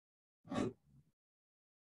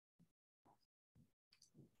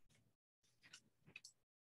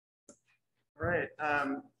All right.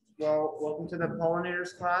 Well, welcome to the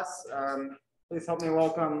pollinators class. Please help me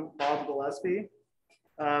welcome Bob Gillespie.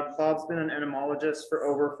 Bob's been an entomologist for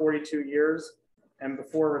over 42 years, and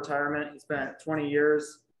before retirement, he spent 20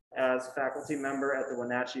 years as faculty member at the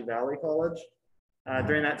Wenatchee Valley College.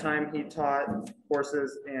 During that time, he taught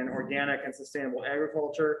courses in organic and sustainable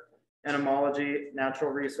agriculture, entomology,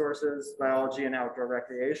 natural resources, biology, and outdoor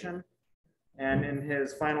recreation. And in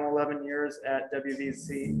his final 11 years at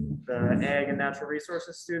WVC, the Ag and Natural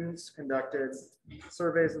Resources students conducted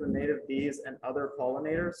surveys of the native bees and other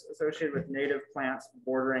pollinators associated with native plants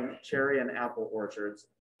bordering cherry and apple orchards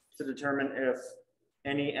to determine if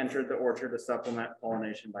any entered the orchard to supplement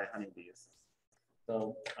pollination by honeybees.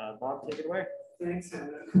 So Bob, take it away. Thanks,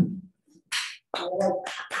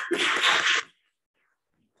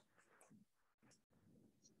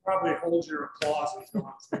 probably hold your applause until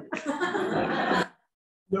I'm finished.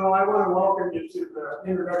 No, I want to welcome you to the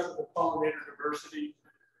introduction to Pollinator Diversity.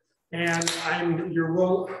 And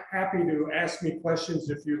you're happy to ask me questions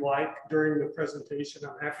if you like during the presentation.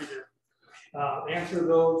 I'm happy to answer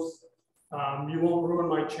those. You won't ruin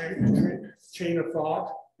my chain of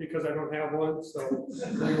thought because I don't have one, so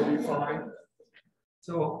you'll be fine.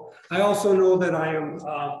 So I also know that I am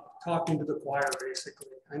talking to the choir, basically.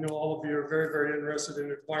 I know all of you are very, very interested in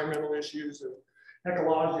environmental issues and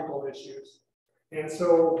ecological issues. And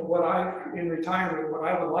so in retirement, what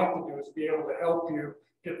I would like to do is be able to help you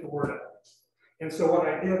get the word out. And so what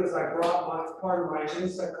I did is I brought part of my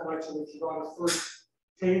insect collection, which is on the first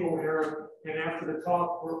table here. And after the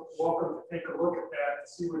talk, we're welcome to take a look at that and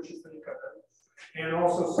see what you think of it. And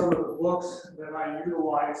also some of the books that I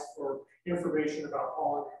utilize for information about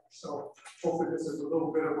pollinators. So hopefully this is a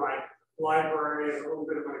little bit of my library and a little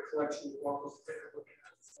bit of my collection. You're welcome to take a look at it.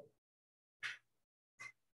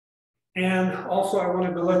 And also I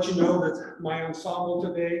wanted to let you know that my ensemble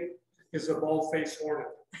today is a bald-faced hornet.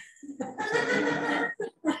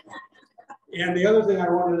 And the other thing I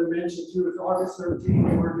wanted to mention too is August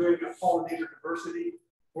 13th, we're doing a Pollinator Diversity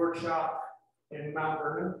workshop in Mount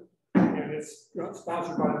Vernon. And it's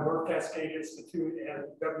sponsored by the North Cascade Institute and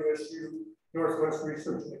WSU Northwest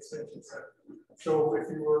Research and Extension Center. So if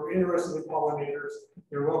you were interested in pollinators,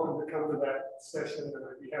 you're welcome to come to that session, and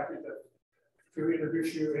I'd be happy to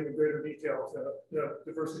introduce you in greater detail to the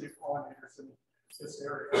diversity of pollinators in this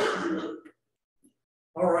area.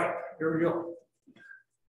 All right, here we go.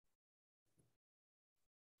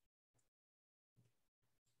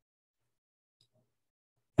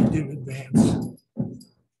 I didn't advance.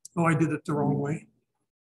 Oh, I did it the wrong way.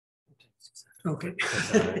 Okay.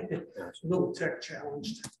 A little tech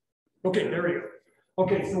challenged. Okay, there we go.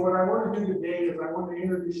 Okay, so what I want to do today is I want to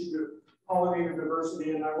introduce you to pollinator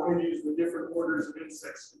diversity, and I want to use the different orders of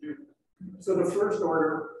insects to do that. So the first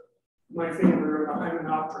order, my favorite, are the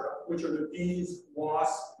Hymenoptera, which are the bees,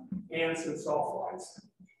 wasps, ants, and sawflies.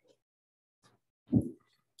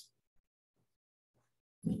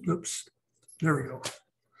 Oops, there we go.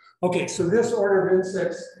 Okay, so this order of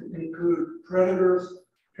insects include predators,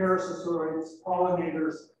 parasitoids,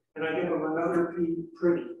 pollinators, and I give them another P,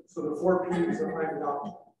 pretty. So the 4 P's of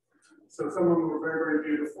Hymenoptera. So some of them are very,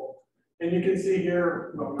 very beautiful. And you can see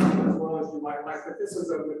here, well, not as well as you might like, but this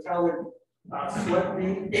is a metallic sweat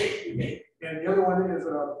bee. And the other one is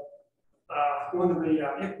one of the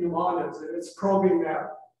Ichneumonids, and it's probing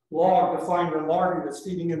that log to find the larvae that's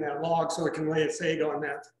feeding in that log so it can lay its egg on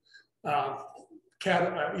that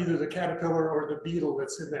either the caterpillar or the beetle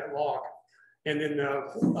that's in that log. And then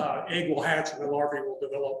the egg will hatch and the larvae will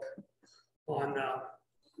develop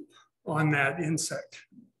on that insect.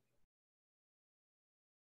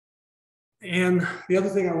 And the other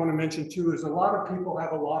thing I want to mention too is a lot of people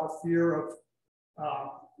have a lot of fear of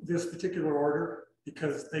this particular order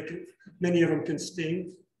because many of them can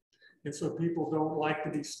sting. And so people don't like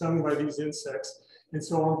to be stung by these insects. And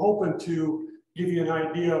so I'm hoping to give you an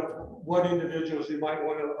idea of what individuals you might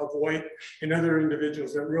want to avoid and other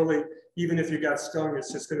individuals that really, even if you got stung,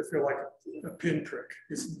 it's just going to feel like a pinprick.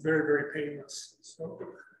 It's very, very painless. So.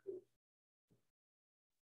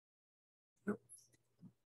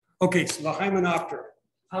 Okay, so the Hymenoptera,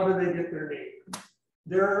 how do they get their name?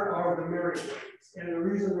 There are the married wings. And the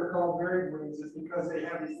reason they're called married wings is because they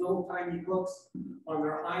have these little tiny hooks on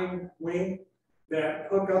their hind wing that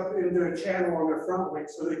hook up into a channel on their front wing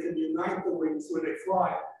so they can unite the wings when they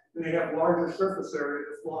fly, and they have larger surface area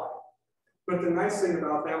to fly. But the nice thing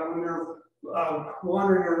about that, when they're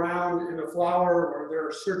wandering around in a flower or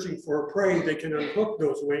they're searching for a prey, they can unhook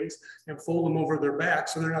those wings and fold them over their back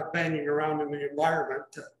so they're not banging around in the environment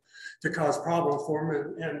to cause problems for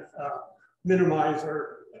them and minimize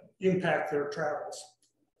or impact their travels.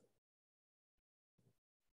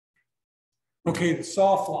 Okay, the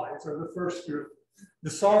sawflies are the first group. The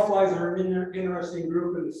sawflies are an interesting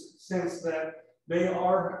group in the sense that they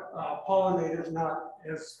are pollinators, not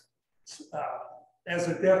as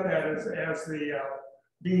adept at it as the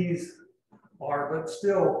bees are, but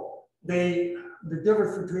still, the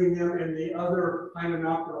difference between them and the other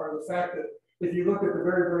Hymenoptera are the fact that if you look at the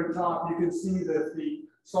very, very top, you can see that the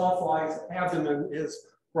sawfly's abdomen is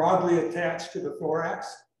broadly attached to the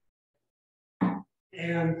thorax.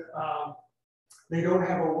 And they don't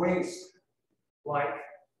have a waist like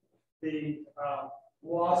the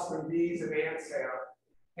wasps and bees and ants have.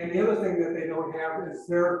 And the other thing that they don't have is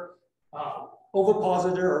their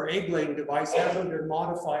ovipositor or egg-laying device hasn't been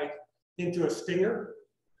modified into a stinger.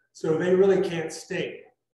 So they really can't sting.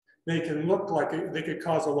 They can look like they could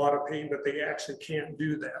cause a lot of pain, but they actually can't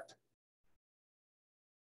do that.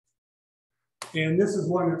 And this is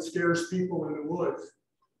one that scares people in the woods,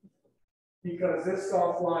 because this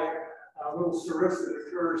sawfly, little cirrus that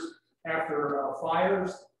occurs after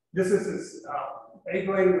fires, this is this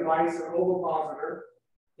egg-laying device, an ovipositor,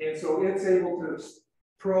 and so it's able to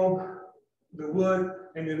probe the wood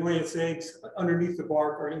and then lay its eggs underneath the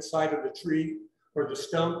bark or inside of the tree or the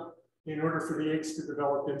stump in order for the eggs to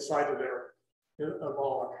develop inside of their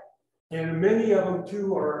log. And many of them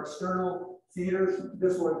too are external feeders.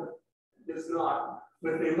 This one is not,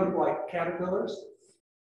 but they look like caterpillars.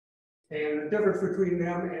 And the difference between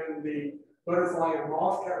them and the butterfly and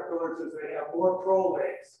moth caterpillars is they have more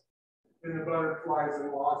prolegs than the butterflies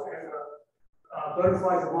and moths. And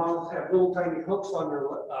butterflies and moths have little tiny hooks on their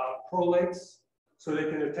prolegs, so they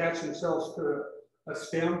can attach themselves to a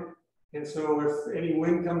stem. And so if any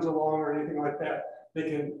wind comes along or anything like that, they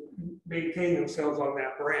can maintain themselves on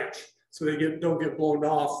that branch, so they don't get blown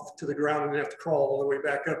off to the ground and have to crawl all the way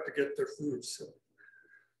back up to get their food. So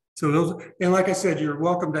those, and like I said, you're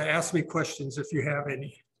welcome to ask me questions if you have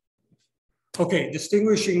any. Okay,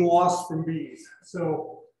 distinguishing wasps from bees.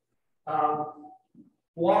 So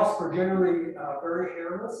wasps are generally very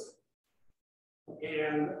hairless,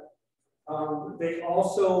 and they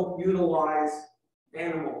also utilize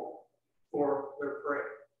animal for their prey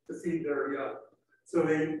to feed their young. So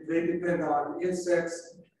they depend on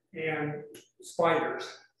insects and spiders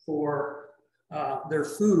for their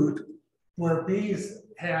food, where bees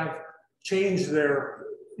have changed their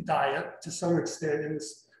diet to some extent in the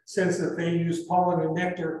sense that they use pollen and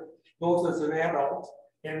nectar both as an adult,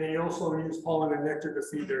 and they also use pollen and nectar to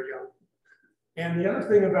feed their young. And the other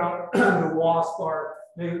thing about the wasp are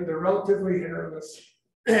they're relatively hairless,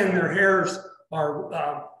 and their hairs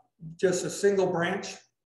are just a single branch.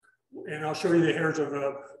 And I'll show you the hairs of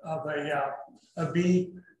a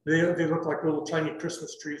bee. They look like little tiny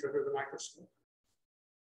Christmas trees under the microscope.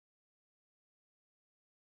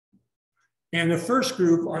 And the first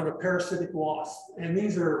group are the parasitic wasps. And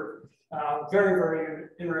these are very, very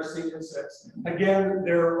interesting insects. Again,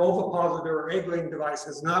 their ovipositor or egg-laying device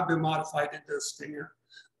has not been modified into a stinger.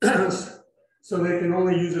 So they can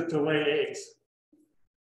only use it to lay eggs.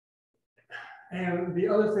 And the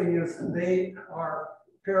other thing is they are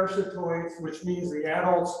parasitoids, which means the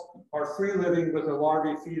adults are free living, but the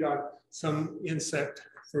larvae feed on some insect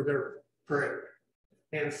for their prey.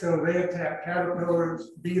 And so they attack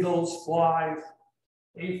caterpillars, beetles, flies,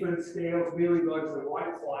 aphids, scales, mealybugs, and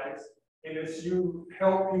whiteflies. And as you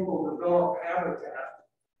help people develop habitat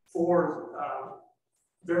for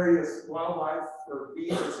various wildlife, for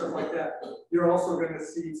bees and stuff like that, you're also going to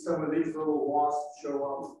see some of these little wasps show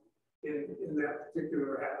up in that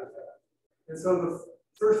particular habitat. And so the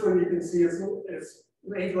first one you can see is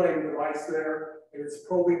an egg-laying device there, and it's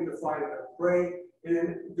probing to find a prey. And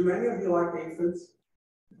then, do any of you like aphids?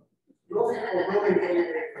 Most people really hate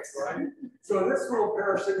aphids, right? So this little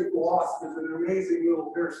parasitic wasp is an amazing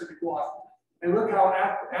little parasitic wasp. And look how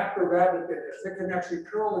acrobatic it is. It can actually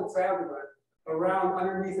curl its abdomen around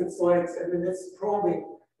underneath its legs, and then it's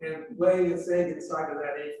probing and laying its egg inside of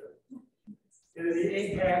that aphid. And the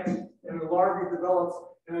egg hatches, and the larvae develops,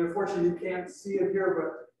 and unfortunately you can't see it here,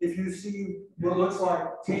 but if you see what looks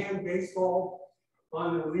like tan baseball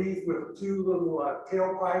on the leaf with two little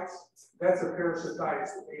tailpipes, that's a parasitized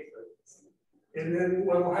aphid. And then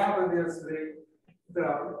what will happen is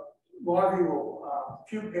the larvae will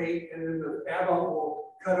pupate, and then the adult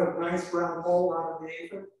will cut a nice round hole out of the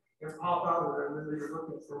aphid and pop out of them, and then you're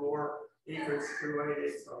looking for more aphids to lay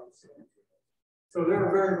eggs on. So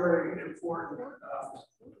they're very, very important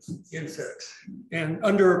insects and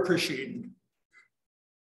underappreciated.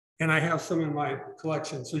 And I have some in my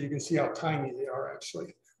collection, so you can see how tiny they are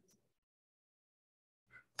actually.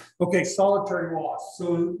 Okay, solitary wasps.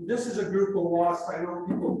 So this is a group of wasps. I know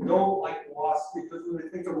people don't like wasps because when they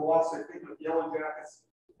think of wasps, they think of yellow jackets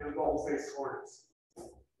and bald-faced hornets.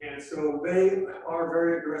 And so they are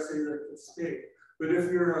very aggressive and can sting. But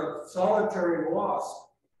if you're a solitary wasp,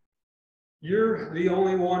 you're the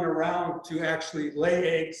only one around to actually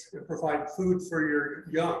lay eggs and provide food for your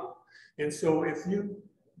young. And so if you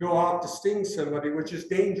go out to sting somebody, which is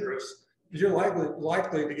dangerous, you're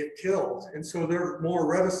likely to get killed. And so they're more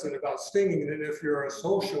reticent about stinging than if you're a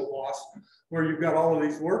social wasp where you've got all of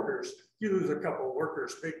these workers. You lose a couple of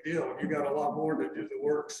workers, big deal. You got a lot more to do the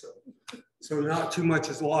work. So not too much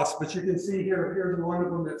is lost. But you can see here, here's one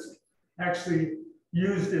of them that's actually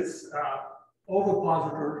used its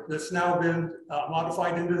ovipositor that's now been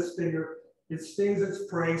modified into a stinger. It stings its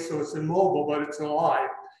prey, so it's immobile, but it's alive.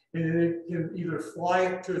 And then it can either fly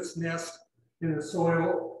it to its nest in the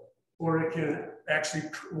soil, or it can actually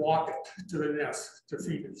walk it to the nest to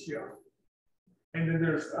feed its young. And then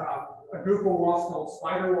there's a group of wasps called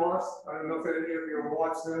spider wasps. I don't know if any of you have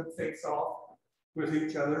watched them face off with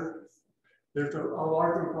each other. There's a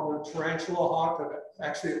large one called a tarantula hawk that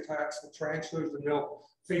actually attacks the tarantulas, and they'll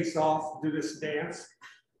face off, do this dance,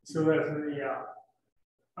 so that the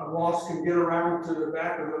wasp can get around to the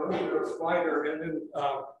back of the spider and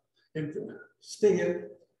then sting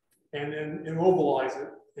it, and then immobilize it,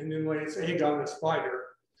 and then lay its egg on the spider,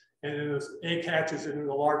 and then this egg hatches and then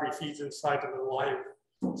the larvae feeds inside of the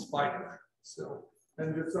live spider. So,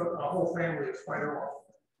 and it's a whole family of spider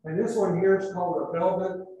wasps. And this one here is called a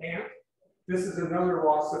velvet ant. This is another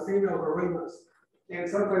wasp, the female ringless. And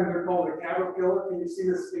sometimes they're called a caterpillar. Can you see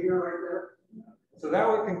the stinger right there? So that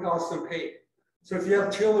one can cause some pain. So if you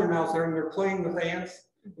have children out there and they're playing with ants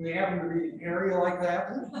and they happen to be in an area like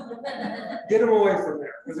that, get them away from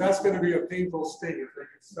there, because that's going to be a painful sting if they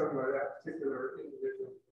get stung by that particular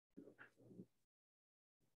individual.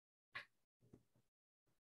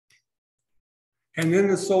 And then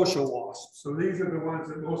the social wasps. So these are the ones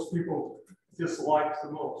that most people dislike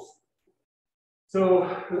the most. So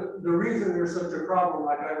the reason there's such a problem,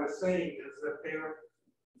 like I was saying, is that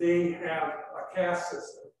they have a caste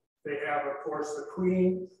system. They have, of course, the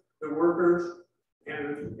queen, the workers,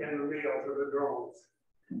 and the males or the drones.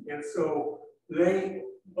 And so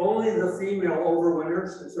only the female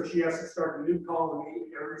overwinters, and so she has to start a new colony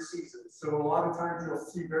every season. So a lot of times you'll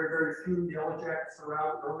see very, very few yellow jackets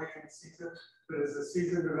around early in the season, but as the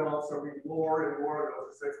season develops, there'll be more and more of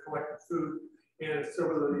those as they've collected food. And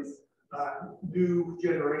some of these new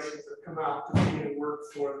generations that come out to be and work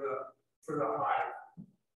for the hive.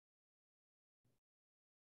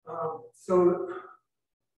 So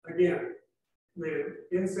again, the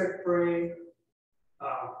insect prey.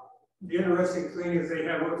 The interesting thing is they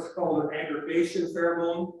have what's called an aggregation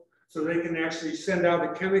pheromone. So they can actually send out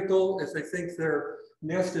a chemical if they think their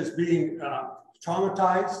nest is being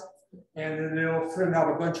traumatized, and then they'll send out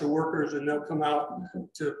a bunch of workers and they'll come out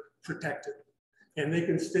to protect it. And they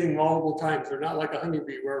can sting multiple times. They're not like a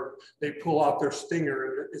honeybee where they pull out their stinger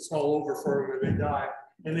and it's all over for them and they die.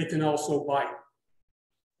 And they can also bite.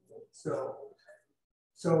 So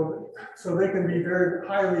they can be very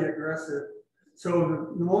highly aggressive.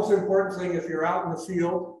 So the most important thing, if you're out in the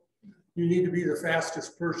field, you need to be the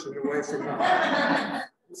fastest person away from the hive.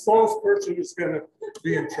 The slowest person is going to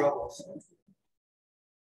be in trouble.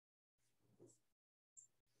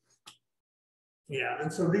 Yeah,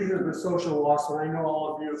 and so these are the social wasps. And I know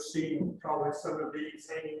all of you have seen probably some of these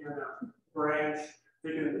hanging in a branch.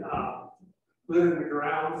 They can live in the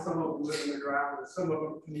ground. Some of them live in the ground, and some of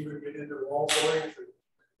them can even get into wall boys and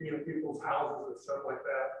be in people's houses and stuff like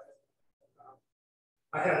that.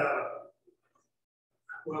 I had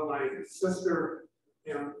my sister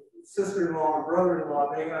and sister-in-law and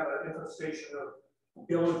brother-in-law, they had an infestation of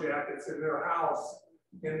yellow jackets in their house.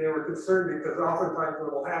 And they were concerned because oftentimes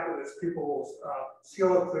what will happen is people will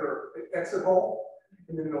seal up their exit hole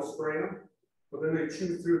and then they'll spray them. But then they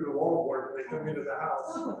chew through the wallboard when they come into the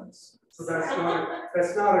house. So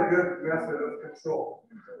that's not a good method of control.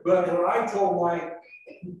 But what I told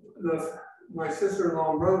my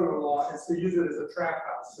sister-in-law and brother-in-law is to use it as a trap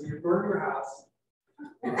house. So you burn your house,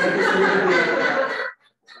 and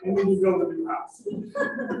then you build a new house.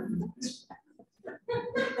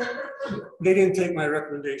 They didn't take my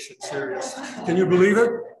recommendation serious. Can you believe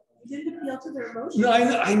it? You didn't appeal to their emotions. No,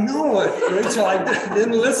 I know it, Rachel. I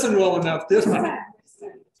didn't listen well enough, did I?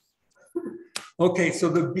 Okay, so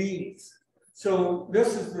the bees. So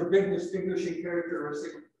this is the big distinguishing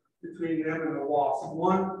characteristic between them and the wasps.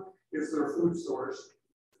 One is their food source.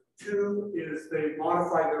 Two is they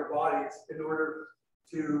modify their bodies in order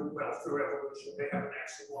to, well, through evolution, they haven't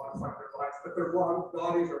actually modified their bodies, but their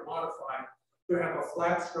bodies are modified to have a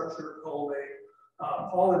flat structure called a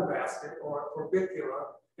pollen basket or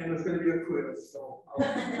orbicula, and there's going to be a quiz. So,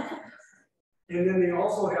 And then they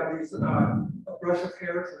also have these a brush of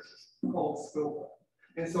hairs, which is called scopa.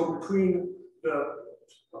 And so between the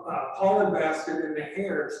pollen basket and the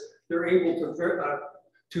hairs, they're able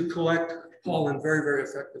to collect pollen very, very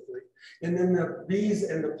effectively. And then the bees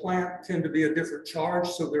and the plant tend to be a different charge,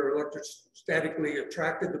 so they're electrostatically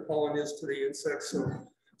attracted, the pollen is, to the insects.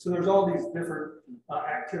 So there's all these different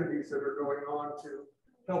activities that are going on to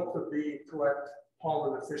help the bee collect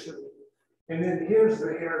pollen efficiently. And then here's the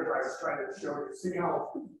hairs I was trying to show you. See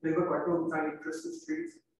how they look like little tiny Christmas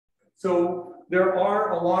trees? So there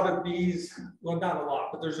are a lot of bees, well, not a lot,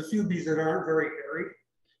 but there's a few bees that aren't very hairy.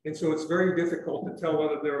 And so it's very difficult to tell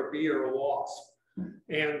whether they're a bee or a wasp.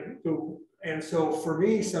 And so for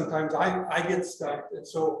me, sometimes I get stumped. And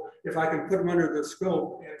so if I can put them under the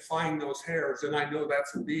scope and find those hairs, then I know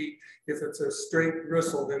that's a bee. If it's a straight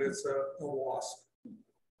bristle, then it's a wasp.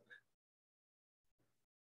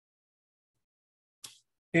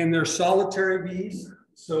 And they're solitary bees.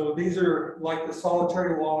 So these are like the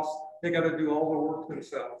solitary wasp. They got to do all the work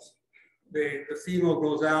themselves. The female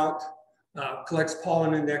goes out, collects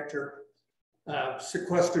pollen and nectar,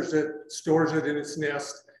 sequesters it, stores it in its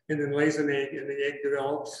nest, and then lays an egg, and the egg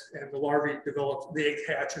develops, and the larvae develops, the egg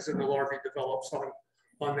hatches, and the larvae develops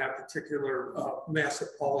on that particular mass of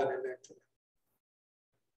pollen and nectar.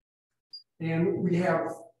 And we have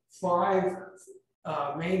 5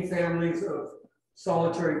 main families of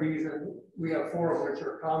solitary bees, and we have 4 of which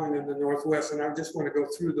are common in the Northwest. And I just want to go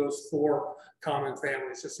through those 4 common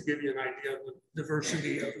families just to give you an idea of the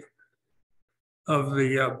diversity of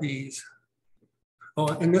the bees. Oh,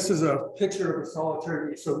 and this is a picture of a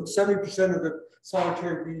solitary bee. So 70% of the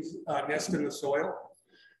solitary bees nest in the soil.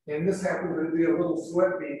 And this happens to be a little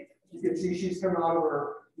sweat bee. You can see she's coming out of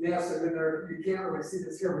her nest, and then you can't really see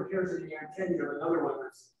this here, but here's the antennae of another one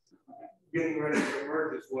that's getting ready to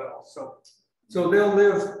emerge as well. So they'll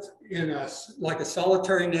live in like a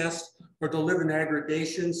solitary nest, or they'll live in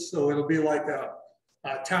aggregations. So it'll be like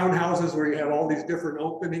townhouses where you have all these different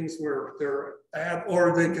openings where they're at,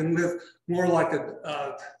 or they can live more like an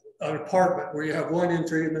apartment where you have one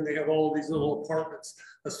entry and then they have all of these little apartments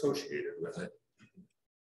associated with it.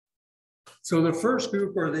 So the first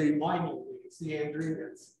group are the mining bees, the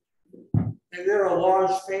andrenids. And they're a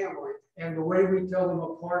large family. And the way we tell them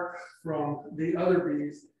apart from the other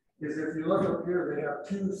bees is if you look up here, they have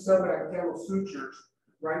 2 subantennal sutures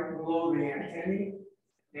right below the antennae.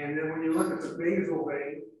 And then when you look at the basal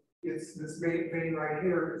vein, it's this vein right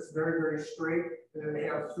here. It's very, very straight. And then they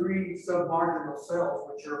have 3 submarginal cells,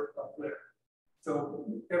 which are up there. So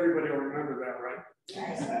everybody will remember that, right?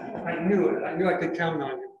 I knew it. I knew I could count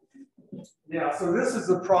on you. Yeah, so this is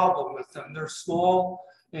the problem with them. They're small,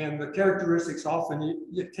 and the characteristics often,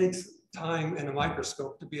 it takes time and a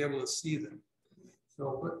microscope to be able to see them.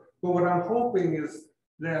 So, but what I'm hoping is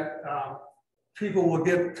that people will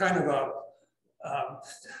get kind of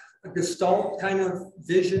a gestalt kind of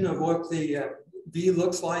vision of what the bee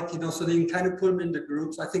looks like, you know, so they can kind of put them into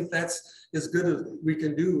groups. I think that's as good as we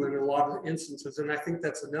can do in a lot of instances. And I think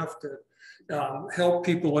that's enough to help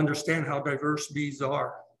people understand how diverse bees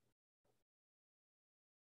are.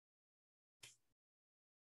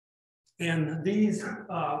 And these,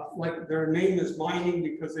 like their name is mining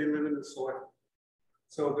because they live in the soil.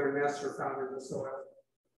 So their nests are found in the soil.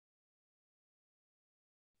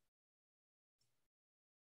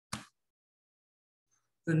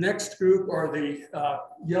 The next group are the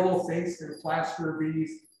yellow-faced and plaster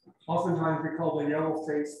bees. Oftentimes we call the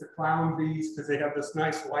yellow-faced the clown bees because they have this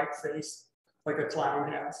nice white face like a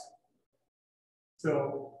clown has.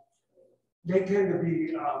 So they tend to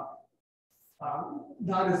be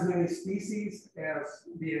not as many species as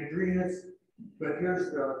the andrenids, but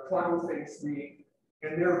here's the clown-faced bee,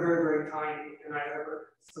 and they're very, very tiny. And I have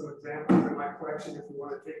some examples in my collection if you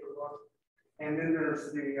want to take a look. And then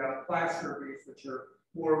there's the plaster bees, which are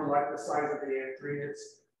more like the size of the andrenids.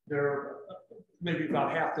 They're maybe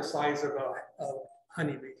about half the size of a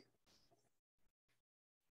honeybee.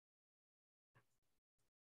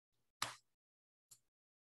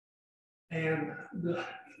 And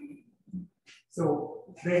so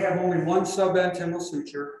they have only 1 subantennal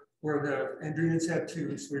suture, where the andrenids have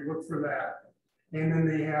 2, so we look for that. And then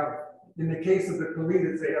they have, in the case of the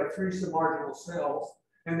colidids, they have 3 submarginal cells,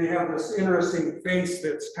 and they have this interesting face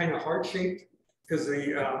that's kind of heart-shaped because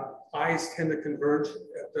the eyes tend to converge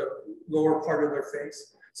at the lower part of their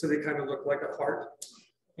face, so they kind of look like a heart.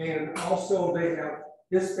 And also they have,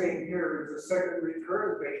 this vein here is a second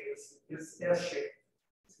recurrent vein, is S-shaped.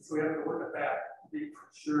 So we have to look at that to be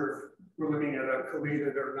sure if we're looking at a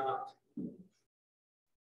colidid or not.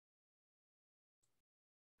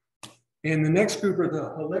 And the next group are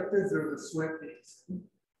the halictids, or the sweat bees.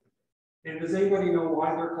 And does anybody know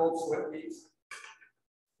why they're called sweat bees?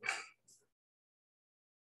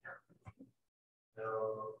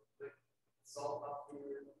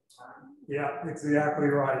 Yeah, exactly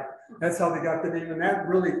right. That's how they got the name, and that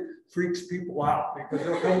really freaks people out because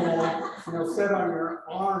they'll come along and they'll sit on your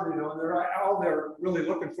arm, and all they're really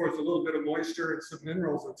looking for is a little bit of moisture and some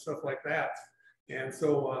minerals and stuff like that. And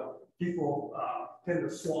so people tend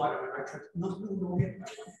to swat them, and I try to, no, don't get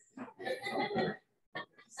that.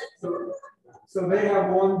 So they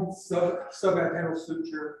have one subantennal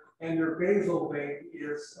suture, and their basal vein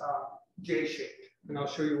is J-shaped, and I'll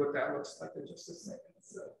show you what that looks like in just a second.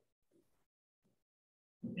 So.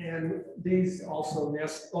 And these also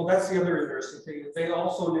nest, oh, that's the other interesting thing. They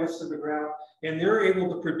also nest in the ground, and they're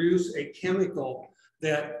able to produce a chemical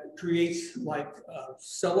that creates like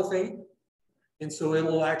cellophane. And so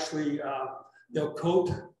it'll actually, they'll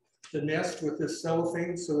coat the nest with this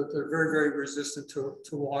cellophane so that they're very, very resistant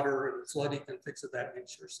to water and flooding and things of that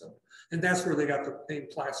nature. So, and that's where they got the name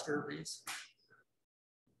plaster bees.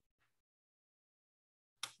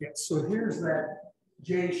 Yeah, so here's that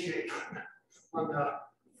J shape on the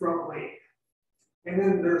front wing. And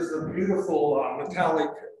then there's the beautiful metallic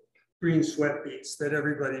green sweat beads that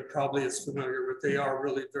everybody probably is familiar with. They are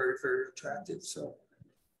really very, very attractive. So,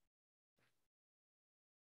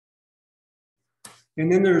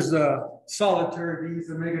 and then there's solitary bees,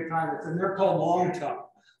 the megatylots, and they're called long tongue.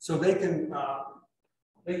 So they can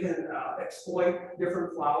exploit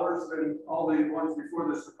different flowers than all the ones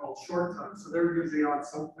before this are called short tongue. So they're usually on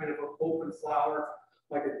some kind of an open flower,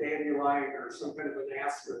 like a dandelion or some kind of an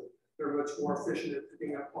aster. They're much more efficient at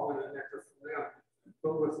picking up pollen and nectar from them.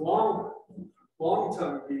 But with long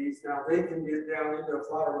tongue bees, now they can get down into a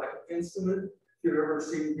flower like a penstemon. If you've ever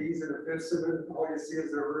seen bees in a penstemon, all you see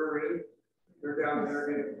is their rear end. They're down there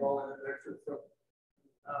getting pollen and nectar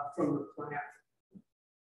from the plant.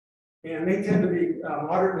 And they tend to be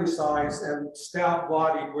moderately sized and stout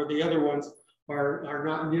bodied, where the other ones are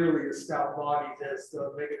not nearly as stout bodied as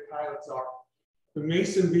the megatylots are. The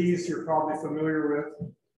mason bees you're probably familiar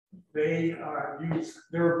with.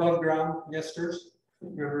 They're above ground nesters.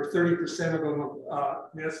 Remember, 30% of them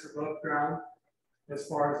nest above ground as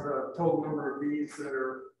far as the total number of bees that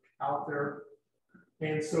are out there.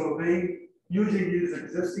 And so they usually use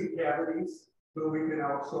existing cavities, but we can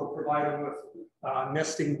also provide them with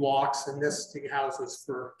nesting blocks and nesting houses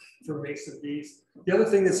for mason bees. The other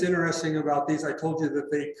thing that's interesting about these, I told you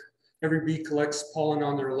that every bee collects pollen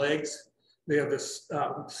on their legs. They have this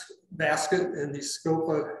basket and these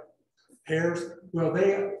scopa hairs. Well,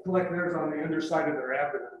 they collect theirs on the underside of their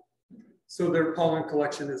abdomen. So their pollen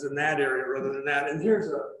collection is in that area rather than that. And here's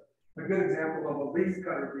a good example of a leaf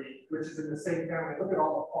cutter bee, which is in the same family. Look at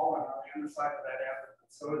all the pollen on the underside of that abdomen.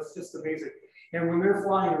 So it's just amazing. And when they're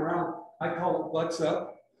flying around, I call it butts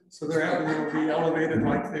up. So their abdomen will be elevated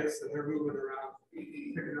like this, and they're moving around,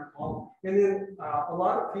 picking up pollen. And then a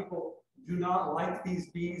lot of people do not like these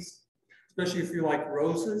bees, especially if you like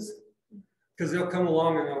roses, because they'll come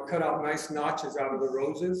along and they'll cut out nice notches out of the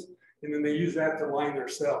roses, and then they use that to line their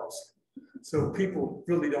cells. So people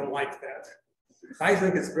really don't like that. I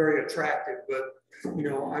think it's very attractive, but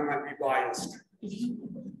I might be biased.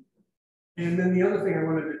 And then the other thing I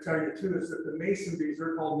wanted to tell you too is that the mason bees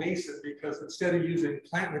are called mason because instead of using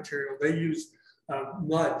plant material, they use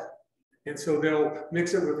mud. And so they'll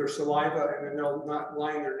mix it with their saliva, and then they'll not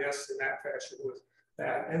line their nests in that fashion with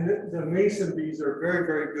that. And the mason bees are very,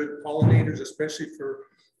 very good pollinators, especially for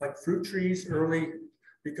like fruit trees early,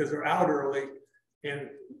 because they're out early and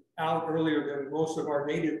out earlier than most of our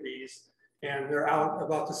native bees. And they're out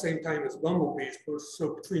about the same time as bumblebees.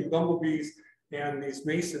 So between bumblebees and these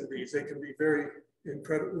mason bees, they can be very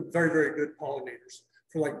incredible, very, very good pollinators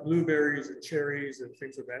for like blueberries and cherries and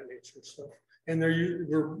things of that nature. So, and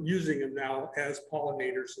we're using them now as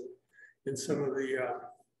pollinators in some of the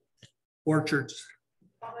orchards.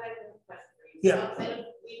 Yeah.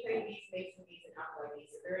 We create bees, mason bees, and alcohol bees.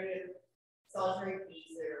 Are there any solitary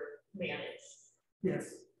bees that are managed?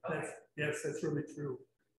 Yes, okay. That's really true.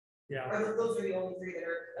 Yeah. Those are the only three that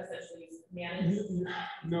are essentially managed?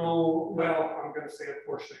 No, well, I'm going to say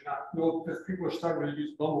unfortunately not. No, because people are starting to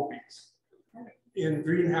use bumblebees in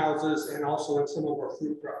greenhouses and also in some of our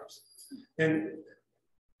fruit crops. And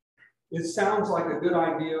it sounds like a good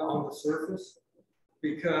idea on the surface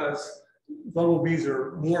because bumblebees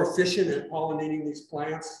are more efficient at pollinating these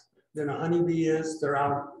plants than a honeybee is. They're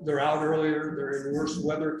out earlier, they're in worse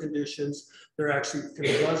weather conditions. They're actually can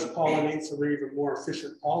buzz pollinate, so they're even more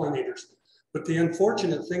efficient pollinators. But the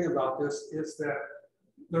unfortunate thing about this is that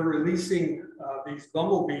they're releasing these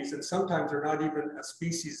bumblebees, and sometimes they're not even a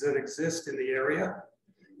species that exist in the area.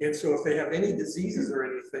 And so if they have any diseases or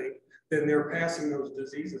anything, then they're passing those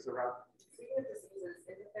diseases around. Speaking of diseases,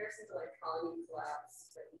 in comparison to like colony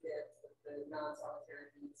collapse that you get with the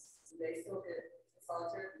non-solitary bees, do they still get the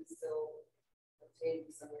solitary bees still obtain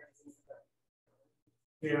some of their diseases?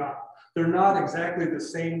 Yeah, they're not exactly the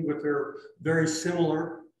same, but they're very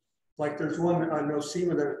similar. Like there's one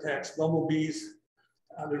nosema that attacks bumblebees.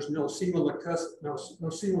 There's nosema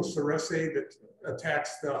cerevisiae that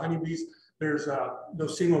attacks the honeybees. There's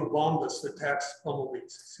nosema bombus that attacks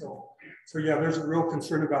bumblebees. So yeah, there's a real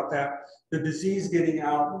concern about that. The disease getting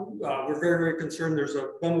out, we're very, very concerned. There's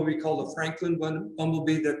a bumblebee called the Franklin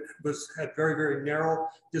bumblebee that had very, very narrow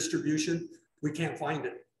distribution. We can't find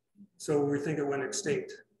it. So we think it went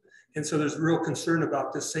extinct. And so there's real concern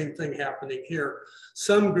about this same thing happening here.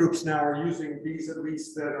 Some groups now are using bees at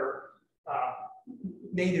least that are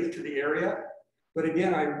native to the area. But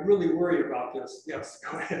again, I really worry about this. Yes,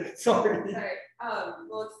 go ahead. Sorry. Sorry.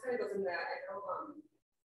 Well, it kind of goes in that. I know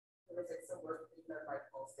there was like some work done by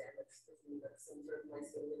Paul Stamets with some sort of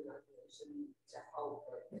mycelium inoculation to help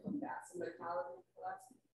like combat some mortality collapse.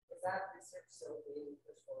 Is that research still being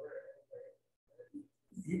pushed forward?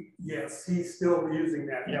 Yes, he's still using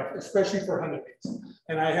that, yeah, especially for honeybees.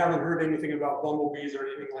 And I haven't heard anything about bumblebees or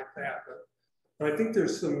anything like that, but I think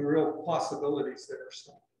there's some real possibilities there.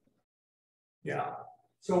 So, yeah.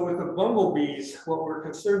 So with the bumblebees, what we're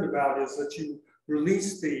concerned about is that you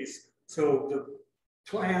release these. So the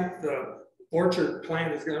plant, the orchard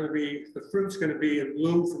plant is going to be, the fruit's going to be in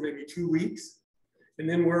bloom for maybe 2 weeks. And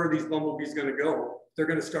then where are these bumblebees going to go? They're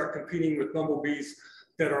going to start competing with bumblebees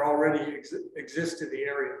that are already exist in the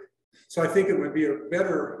area. So I think it would be a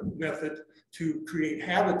better method to create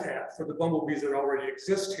habitat for the bumblebees that already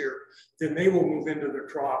exist here. Then they will move into their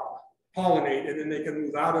crop, pollinate, and then they can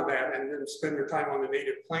move out of that and then spend their time on the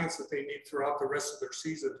native plants that they need throughout the rest of their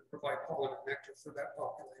season to provide pollen and nectar for that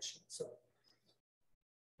population. So.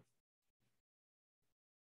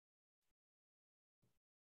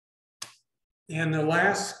 And the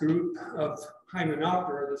last group of Hymenoptera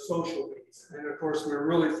are the social bees. And of course, we're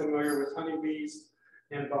really familiar with honeybees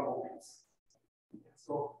and bumblebees.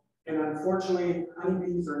 So, and unfortunately,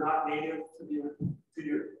 honeybees are not native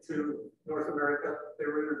to North America. They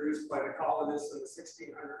were introduced by the colonists in the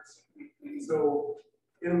 1600s. So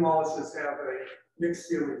entomologists have a mixed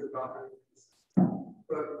feelings about honeybees.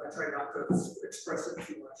 But I try not to express it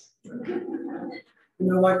too much. You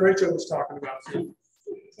know, like Rachel was talking about. So,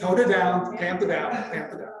 tone it down, tamp it down,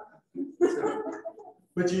 tamp it down. So,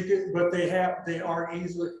 but they are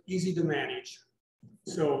easy to manage.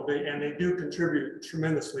 So they do contribute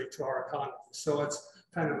tremendously to our economy. So it's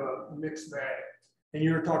kind of a mixed bag. And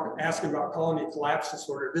you were asking about colony collapse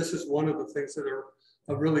disorder. This is one of the things that are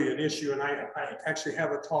really an issue. And I actually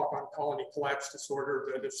have a talk on colony collapse disorder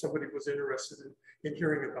that if somebody was interested in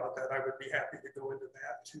hearing about that, I would be happy to go into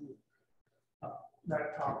that too,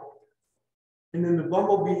 that topic. And then the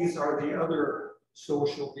bumblebees are the other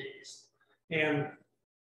social bees. And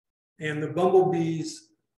the bumblebees,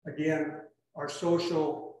 again, are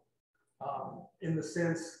social in the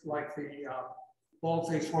sense like the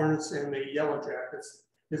bald-faced hornets and the yellow jackets,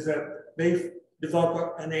 is that they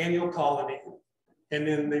develop an annual colony and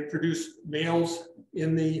then they produce males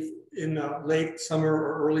in the late summer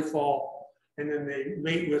or early fall. And then they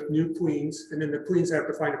mate with new queens, and then the queens have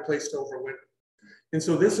to find a place to overwinter. And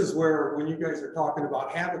so this is where, when you guys are talking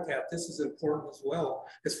about habitat, this is important as well.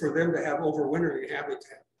 It's for them to have overwintering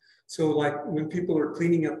habitat. So like when people are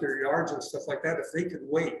cleaning up their yards and stuff like that, if they could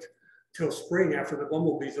wait till spring after the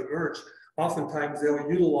bumblebees emerge, oftentimes they'll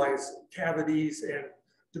utilize cavities and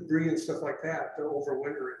debris and stuff like that to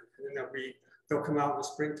overwinter it. And then they'll come out in the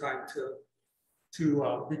springtime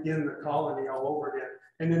to begin the colony all over again.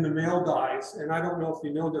 And then the male dies. And I don't know if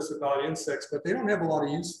you know this about insects, but they don't have a lot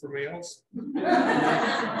of use for males.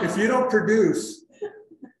 If you don't produce,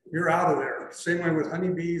 you're out of there. Same way with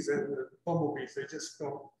honeybees and the bumblebees. They just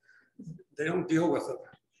they don't deal with them.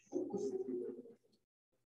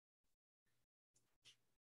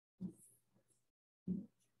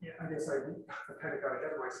 Yeah, I guess I kind of got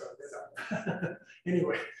ahead of myself, didn't I?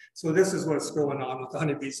 Anyway, so this is what's going on with the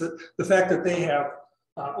honeybees. The fact that they have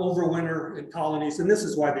overwinter in colonies, and this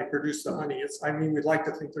is why they produce the honey. I mean, we'd like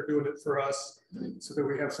to think they're doing it for us so that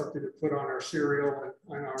we have something to put on our cereal and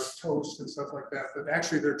on our toast and stuff like that. But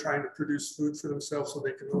actually, they're trying to produce food for themselves so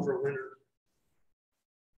they can overwinter.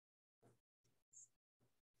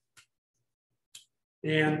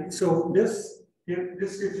 And so this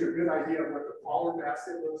gives you a good idea of what the pollen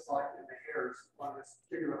basket looks like in the hairs on this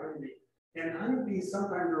particular honeybee. And honeybees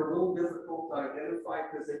sometimes are a little difficult to identify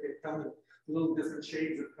because they can come in little different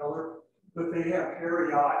shades of color, but they have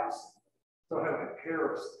hairy eyes. They'll have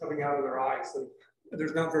hairs coming out of their eyes.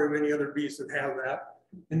 there's not very many other bees that have that.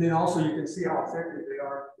 And then also you can see how effective they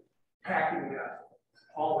are packing that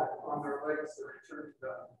pollen on their legs to return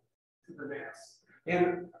to the nest.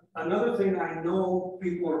 And another thing I know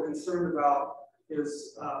people are concerned about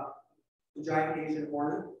is the giant Asian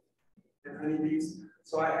hornet and honeybees.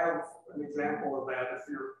 So I have an example of that if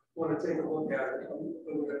you want to take a look at it a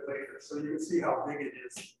little bit later, so you can see how big it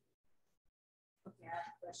is. Okay, I have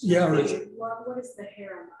a question. Yeah, Rachel. What is the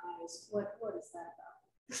hair on the eyes? What is that about?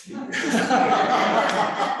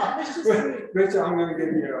 Rachel, I'm going to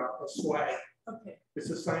give you a swag. Okay. It's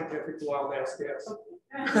a scientific wild ass guess. Okay.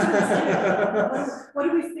 What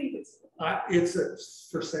do we think it's? It's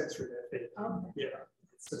for sensory, I think. Okay. Yeah,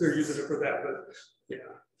 but they're using it for that. But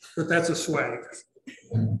yeah, but that's a swag.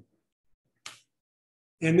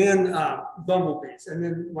 And then bumblebees. And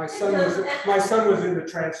then my son was into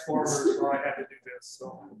Transformers, so I had to do this.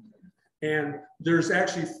 So, and there's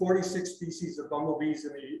actually 46 species of bumblebees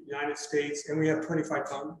in the United States, and we have 25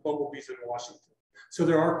 bumblebees in Washington. So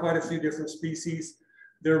there are quite a few different species.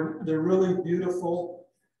 They're really beautiful.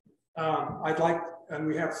 And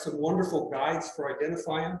we have some wonderful guides for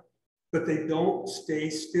identifying them, but they don't stay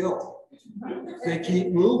still. They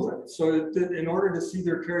keep moving. So in order to see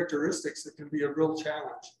their characteristics, it can be a real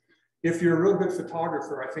challenge. If you're a real good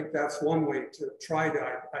photographer, I think that's one way to try to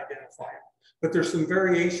identify them. But there's some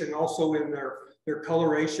variation also in their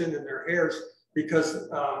coloration and their hairs, because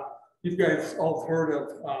you guys all heard of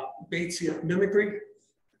Batesian mimicry.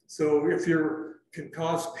 So if you can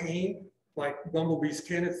cause pain, like bumblebees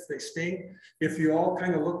can if they sting, if you all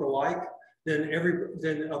kind of look alike, then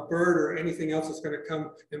a bird or anything else is going to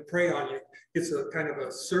come and prey on you. It's a kind of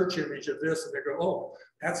a search image of this, and they go, oh,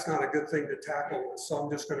 that's not a good thing to tackle, so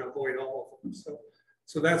I'm just going to avoid all of them.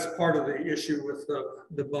 So that's part of the issue with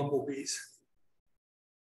the bumblebees.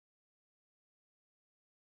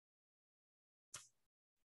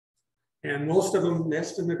 And most of them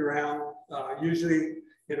nest in the ground, usually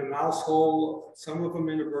in a mouse hole, some of them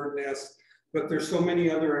in a bird nest, but there's so many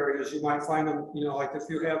other areas. You might find them, like if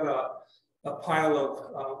you have a pile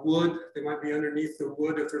of wood, they might be underneath the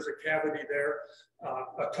wood if there's a cavity there.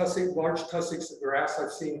 Large tussocks of grass,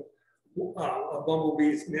 I've seen a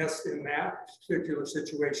bumblebee's nest in that particular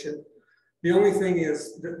situation. The only thing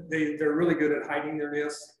is that they're really good at hiding their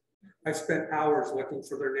nests. I've spent hours looking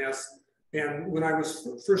for their nests. And when I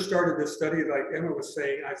first started this study, like Emma was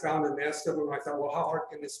saying, I found a nest of them. I thought, well, how hard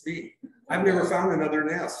can this be? I've never found another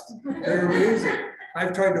nest. They're amazing.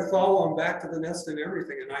 I've tried to follow them back to the nest and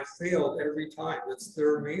everything, and I failed every time.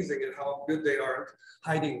 They're amazing at how good they are at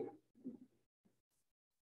hiding.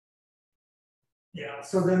 Yeah,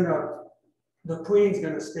 so then the queen's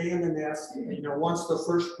going to stay in the nest. Once the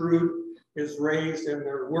first brood is raised and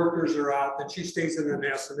their workers are out, then she stays in the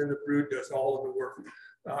nest, and then the brood does all of the work,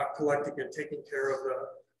 collecting and taking care of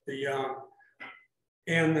the young.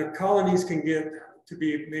 And the colonies can get to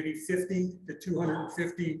be maybe 50 to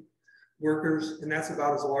 250 workers, and that's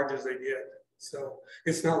about as large as they get. So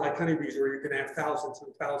it's not like honeybees where you can have thousands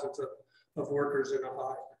and thousands of workers in a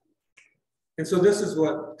hive. And so this is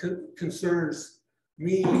what concerns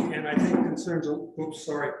me, and I think concerns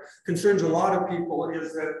a lot of people,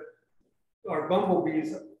 is that our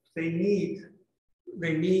bumblebees, they need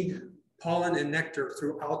pollen and nectar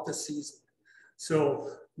throughout the season.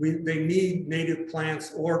 So they need native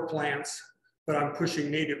plants or plants, but I'm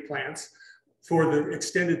pushing native plants for the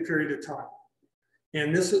extended period of time.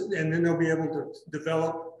 And then they'll be able to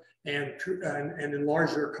develop and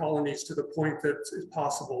enlarge their colonies to the point that is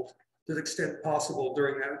possible, to the extent possible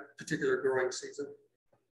during that particular growing season.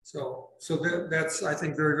 So that's, I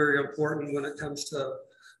think, very, very important when it comes to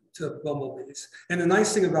bumblebees. And the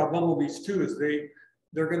nice thing about bumblebees too is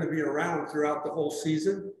they're going to be around throughout the whole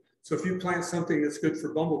season. So if you plant something that's good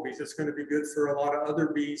for bumblebees, it's going to be good for a lot of other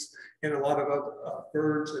bees and a lot of other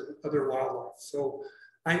birds and other wildlife. So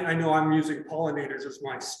I know I'm using pollinators as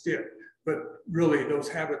my stick, but really those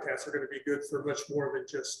habitats are going to be good for much more than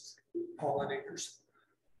just pollinators.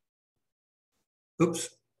 Oops,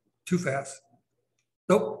 too fast.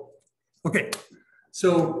 Nope. Okay,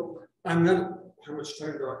 so how much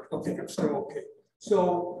time do I think I'm still okay.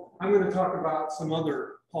 So I'm going to talk about some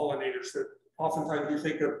other pollinators that oftentimes you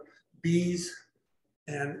think of bees,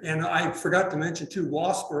 and I forgot to mention too,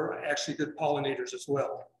 wasps are actually good pollinators as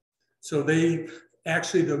well. So the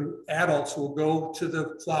adults will go to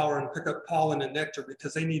the flower and pick up pollen and nectar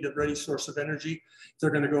because they need a ready source of energy.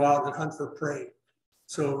 They're going to go out and hunt for prey.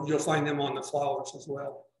 So you'll find them on the flowers as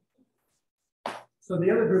well. So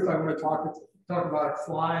the other group I want to talk about are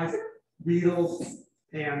flies, beetles,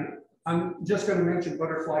 and I'm just going to mention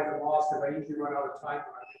butterflies and moths because I usually run out of time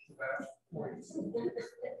when I get to that point.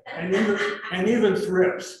 And even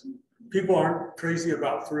thrips. People aren't crazy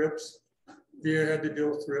about thrips. Have you had to deal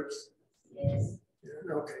with thrips? Yes.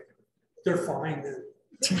 Yeah, okay, they're fine then.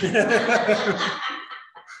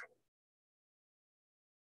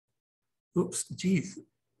 Oops, geez.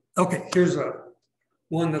 Okay, here's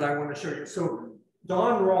one that I want to show you. So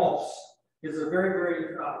Don Rolfs is a very,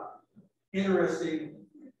 very interesting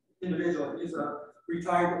individual. He's a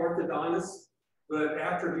retired orthodontist, but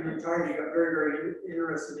after he retired, he got very, very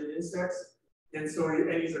interested in insects. And so,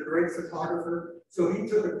 and he's a great photographer. So he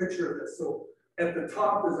took a picture of this. So at the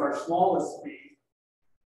top is our smallest bee.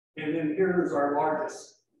 And then here is our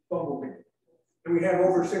largest bumblebee. And we have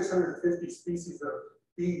over 650 species of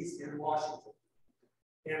bees in Washington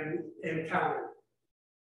and counting.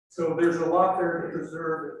 So there's a lot there to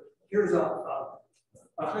preserve. Here's a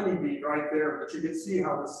honeybee right there, but you can see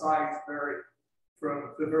how the size vary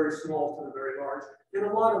from the very small to the very large. And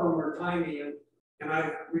a lot of them are tiny, and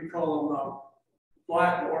we call them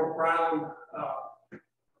black or brown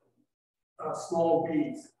small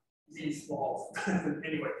bees, bee smalls.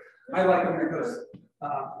 Anyway, I like them because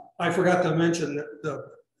I forgot to mention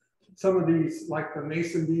that some of these, like the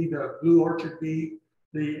mason bee, the blue orchid bee,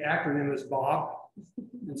 the acronym is Bob.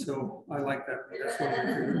 And so I like that. That's one of my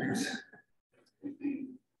favorite bees.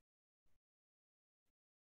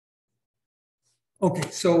 Okay,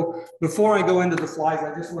 so before I go into the flies,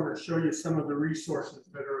 I just want to show you some of the resources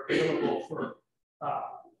that are available for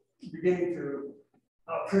beginning to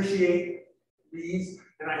appreciate bees.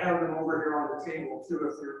 And I have them over here on the table too,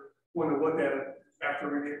 if you want to look at it after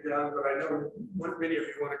we get done. But I know many of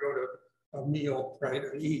you want to go to a meal, right,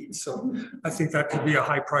 and eat. So I think that could be a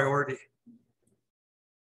high priority.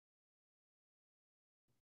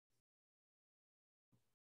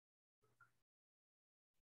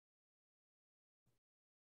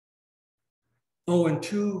 Oh, and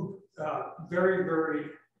two very, very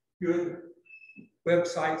good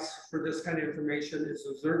websites for this kind of information is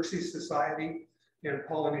the Xerxes Society and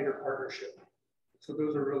Pollinator Partnership. So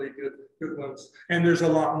those are really good ones. And there's a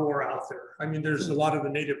lot more out there. I mean, there's a lot of the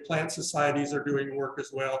native plant societies are doing work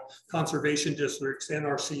as well. Conservation districts,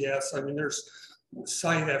 NRCS. I mean, there's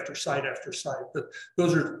site after site after site. But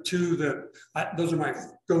those are two that, those are my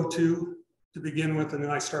go-to to begin with. And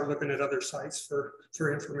then I start looking at other sites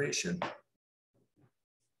for information.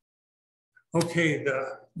 Okay,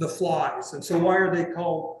 the flies. And so why are they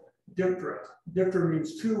called diptera? Diptera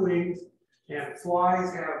means two wings, and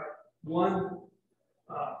flies have one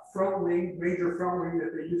front wing, major front wing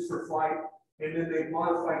that they use for flight, and then they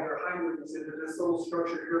modify their hind wings into this little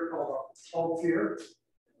structure here called a haltear.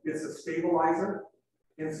 It's a stabilizer.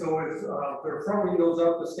 And so as their front wing goes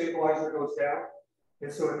up, the stabilizer goes down.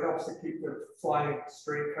 And so it helps to keep them flying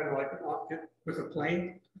straight, kind of like with a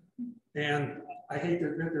plane. And I hate to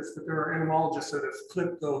admit this, but there are entomologists that have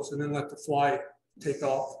clipped those and then let the fly take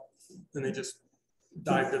off, and they just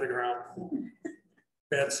dive to the ground.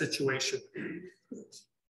 Bad situation.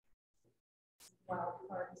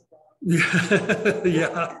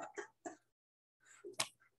 Yeah.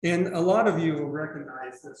 And a lot of you will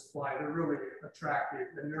recognize this fly. They're really attractive,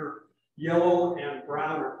 and they're yellow and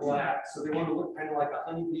brown or black. So they want to look kind of like a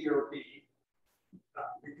honeybee or a bee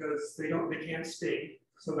because they can't sting.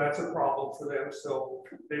 So that's a problem for them. So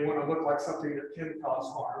they want to look like something that can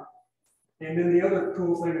cause harm. And then the other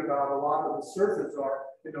cool thing about a lot of the syrphids are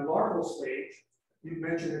in the larval stage. You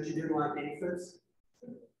mentioned that you didn't like aphids.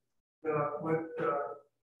 What the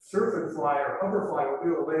syrphid fly or hoverfly will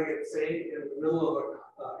do, will lay its egg in the middle of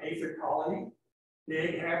an aphid colony. The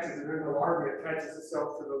egg hatches, and then the larvae attaches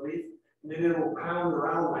itself to the leaf, and then it will pound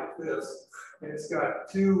around like this. And it's got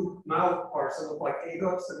two mouth parts that look like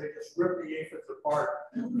A-hooks, and they just rip the aphids apart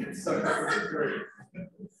and suck up the dirt.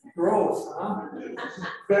 Gross, huh?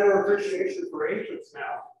 Better appreciation for aphids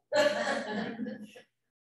now.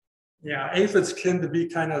 Yeah, aphids tend to be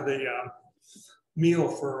kind of the meal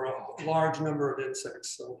for a large number of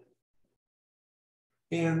insects. So,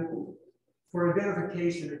 and for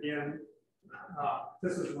identification, again,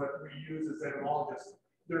 this is what we use as entomologists.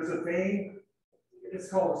 There's a vein. It's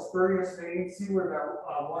called a spurious vein. See where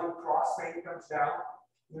that one cross vein comes down?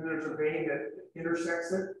 And then there's a vein that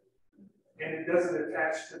intersects it, and it doesn't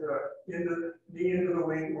attach to the end of the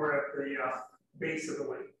wing or at the base of the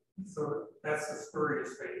wing. So that's the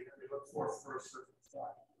spurious vein that we look for a certain fly.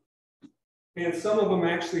 And some of them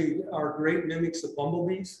actually are great mimics of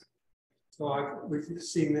bumblebees. So we've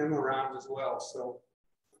seen them around as well. So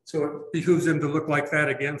it behooves them to look like that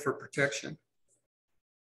again for protection.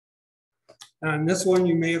 And this one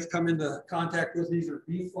you may have come into contact with. These are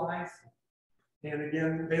bee flies. And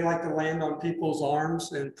again, they like to land on people's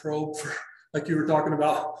arms and probe like you were talking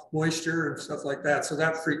about moisture and stuff like that. So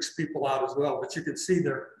that freaks people out as well. But you can see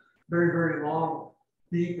they're very, very long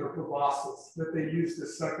beak or proboscis that they use to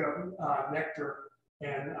suck up nectar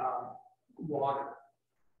and water.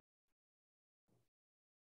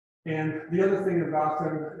 And the other thing about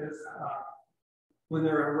them is when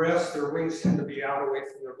they're at rest, their wings tend to be out away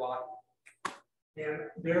from their body. And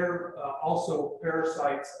they're also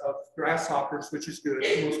parasites of grasshoppers, which is good.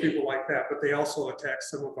 Most people like that, but they also attack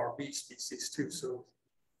some of our bee species too. So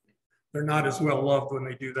they're not as well loved when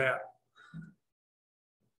they do that.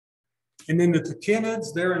 And then the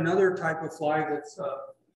tachinids, they're another type of fly that's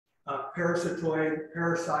parasitoid,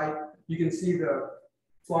 parasite. You can see the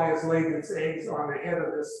fly has laid its eggs on the head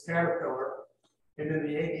of this caterpillar, and then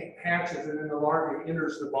the egg hatches, and then the larvae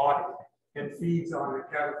enters the body and feeds on the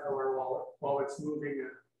caterpillar while it's moving.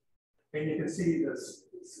 And you can see this.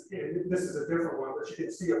 This is a different one, but you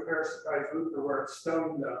can see a parasitized looper where it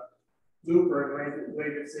stung the looper and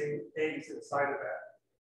laid its eggs inside of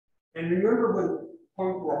that. And remember when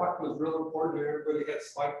punk rock was real important and everybody had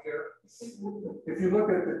spiked hair? If you look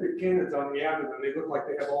at the tachinids on the abdomen, they look like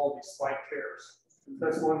they have all these spiked hairs.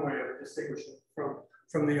 That's one way of distinguishing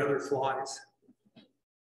from the other flies.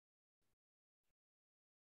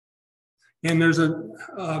 And there's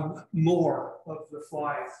more of the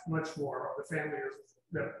flies, much more of the family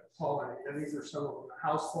that pollinate. And these are some of them: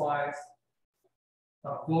 house flies,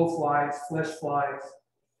 blowflies, flesh flies,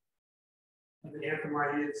 and the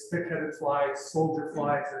Anthramides, thick-headed flies, soldier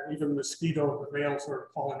flies, and even mosquito, the males are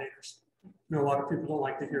pollinators. I know a lot of people don't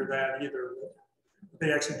like to hear that either, but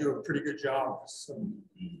they actually do a pretty good job. So.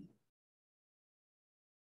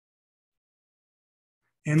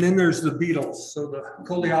 And then there's the beetles, so the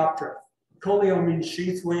Coleoptera. Coleo means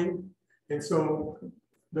sheath wing, and so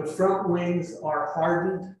the front wings are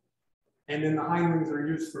hardened, and then the hind wings are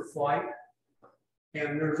used for flight.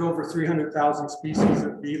 And there's over 300,000 species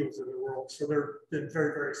of beetles in the world, so they've been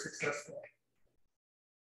very, very successful.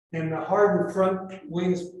 And the hardened front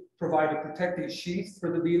wings provide a protective sheath for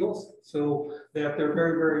the beetles, so that they're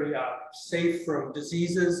very, very safe from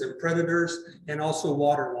diseases and predators, and also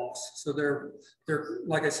water loss. So they're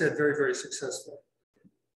like I said, very, very successful.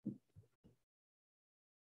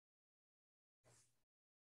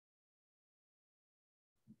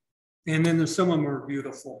 And then there's some of them are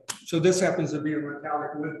beautiful. So this happens to be a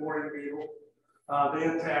metallic wood-boring beetle. They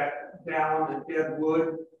attack down and dead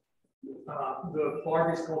wood. The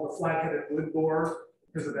larvae is called the flat-headed wood borer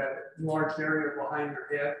because of that large area behind their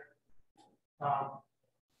head.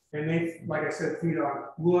 And they, like I said, feed on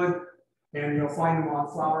wood, and you'll find them on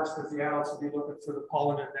flowers because the adults will be looking for the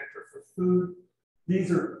pollen and nectar for food.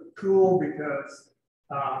 These are cool because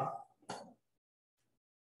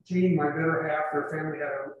Jean, my better half, their family had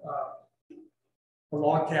a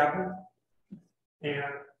log cabin. And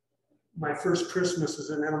my first Christmas as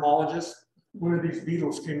an entomologist, one of these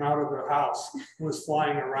beetles came out of the house and was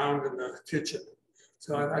flying around in the kitchen.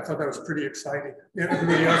 So I thought that was pretty exciting.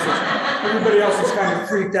 Everybody else was kind of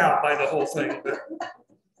freaked out by the whole thing. But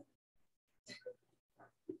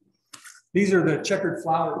these are the checkered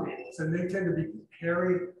flower beetles, and they tend to be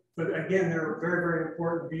hairy. But again, they're very, very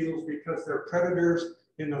important beetles because they're predators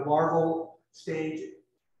in the larval stage,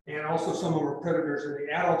 and also some of them are predators in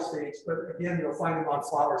the adult stage. But again, you'll find them on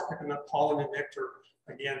flowers picking up pollen and nectar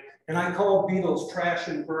again. And I call beetles trash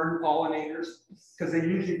and burn pollinators because they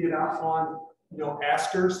usually get out on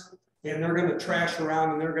asters, and they're going to trash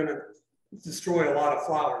around and they're going to destroy a lot of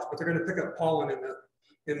flowers, but they're going to pick up pollen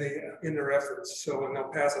in their efforts. So, and they'll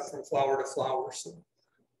pass it from flower to flower. So.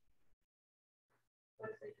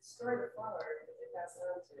 But if they destroy the flower, they pass it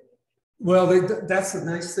on to. Well, that's the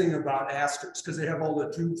nice thing about asters, because they have all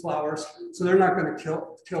the tube flowers, so they're not going to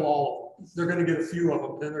kill all of them. They're going to get a few of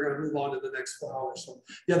them, then they're going to move on to the next flower. So,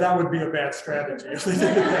 yeah, that would be a bad strategy if they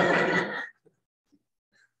did it that way.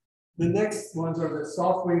 The next ones are the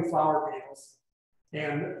soft-winged flower beetles,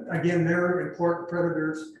 and again, they're important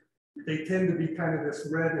predators. They tend to be kind of this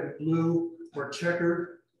red and blue or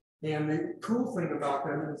checkered, and the cool thing about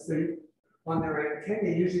them is they, on their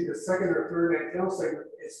antennae, usually the second or third antennal segment,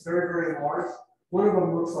 it's very, very large. One of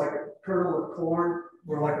them looks like a kernel of corn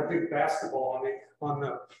or like a big basketball on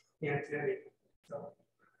the antennae. So.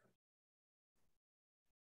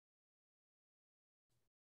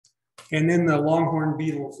 And then the longhorn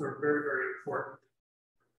beetles are very, very important.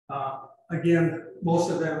 Again, most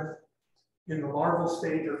of them in the larval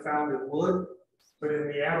stage are found in wood, but in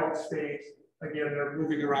the adult stage, again, they're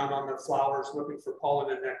moving around on the flowers looking for pollen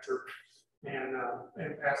and nectar and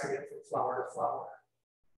passing it from flower to flower.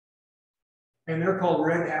 And they're called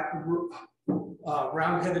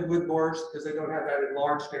round-headed wood borers because they don't have that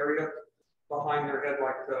enlarged area behind their head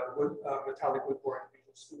like the metallic wood boring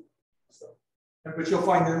beetles do. So, but you'll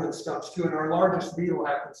find them in stumps too. And our largest beetle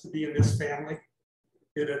happens to be in this family.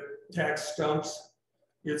 It attacks stumps.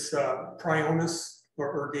 It's Prionis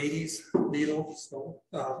or Ergates beetle, so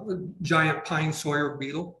giant pine sawyer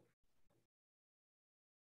beetle.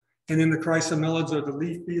 And then the chrysomelids are the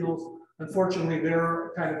leaf beetles. Unfortunately,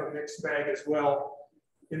 they're kind of a mixed bag as well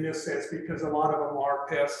in this sense, because a lot of them are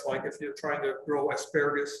pests. Like if you're trying to grow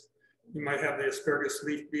asparagus, you might have the asparagus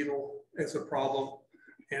leaf beetle as a problem,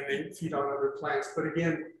 and they feed on other plants. But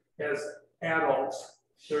again, as adults,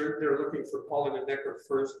 they're looking for pollen and nectar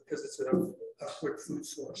first because it's a quick food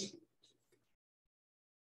source.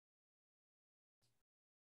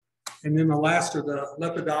 And then the last are the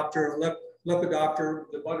Lepidoptera. Lepidoptera,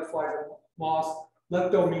 the butterflies and moths.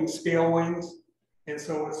 Lepto means scale wings. And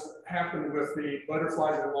so what's happened with the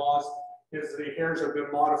butterflies and moths is the hairs have been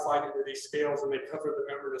modified into these scales and they cover the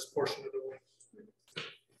membranous portion of the wing.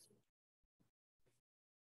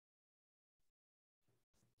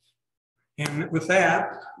 And with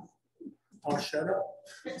that, I'll shut up.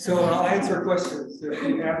 So I'll answer questions if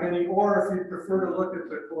you have any, or if you prefer to look at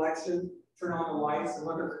the collection, turn on the lights and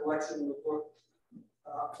look at the collection in the book,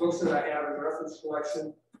 books that I have in the reference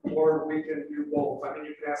collection, or we can do both. I mean,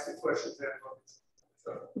 you can ask me questions and books.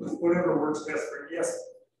 So whatever works best for you. Yes.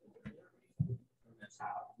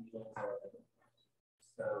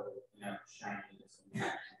 So, you know, shiny.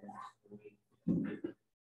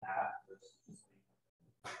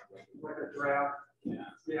 Like a draft. Yeah.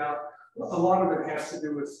 Yeah. A lot of it has to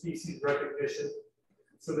do with species recognition,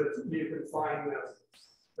 so that you can find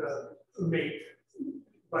the mate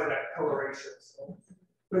by that coloration. So,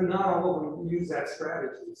 but not all of them use that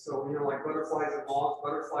strategy. So, you know, like butterflies and moths,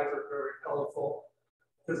 butterflies are very colorful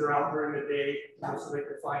because they're out during the day, you know, so they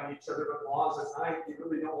can find each other. But moths at night, you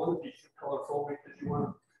really don't want to be too colorful because you want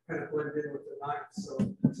to kind of blend in with the night. So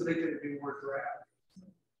they tend to be more drab.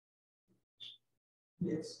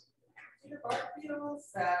 Yes. Do the bark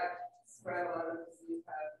beetles that spread a lot of disease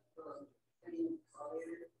have any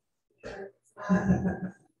pollinators?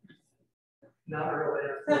 Not really.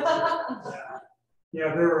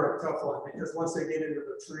 Yeah, they're a tough one because once they get into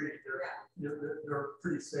the tree, they're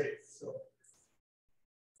pretty safe. So,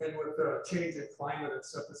 and with the change in climate and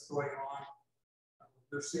stuff that's going on,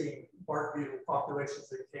 they're seeing bark beetle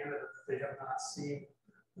populations in Canada that they have not seen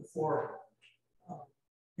before.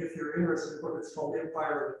 If you're interested in what it's called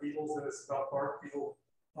Empire of the Beetles, and it's about bark beetle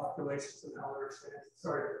populations and how they're expanding.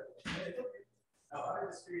 Sorry. I'm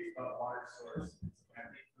just curious about water source. I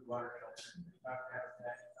think the water filter.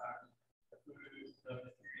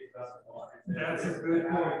 That's a good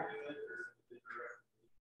point.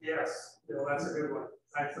 Yes, Bill, that's a good one.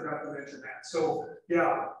 I forgot to mention that. So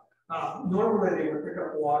yeah, normally they would pick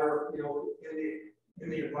up water, you know, in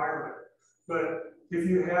the environment. But if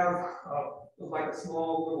you have like a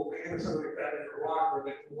small little pan or something like that in a rock where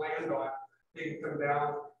they can land on, they can come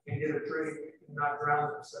down and get a drink and not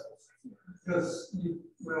drown themselves. Because you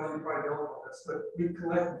probably don't know this, but we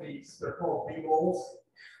collect these. They're called bee bowls.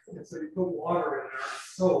 And so you put water in there,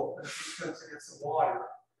 soap, and it comes against the water,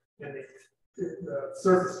 and the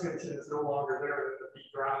surface tension is no longer there, and the bee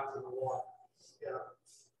drowns in the water. Yeah,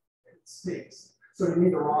 it stinks. So you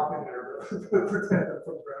need a rock in there to protect them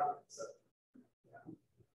from drowning. So, yeah.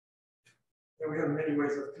 And we have many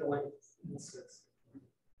ways of killing insects.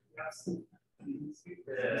 Yes.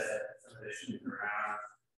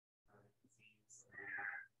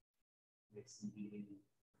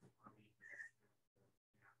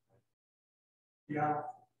 Yeah.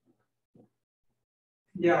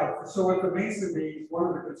 Yeah, so with the mason bees, one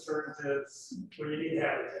of the concerns is you need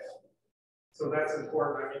habitat. So that's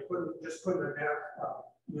important. I mean, just putting the net,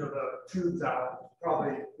 you know, the tubes out,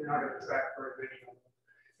 probably you're not going to attract very many of them.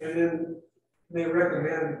 And then they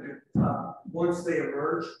recommend once they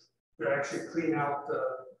emerge, to actually clean out the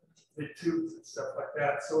tubes and stuff like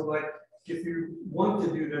that. So like if you want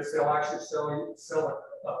to do this, they'll actually sell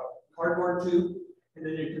a cardboard tube, and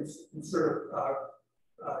then you can insert a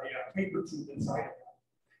paper tube inside it.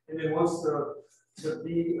 And then once the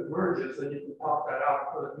bee emerges, then you can pop that out and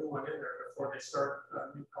put a new one in there before they start a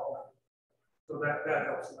new colony. So that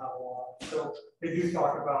helps them out a lot. So they do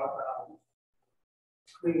talk about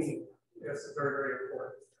cleaning is very, very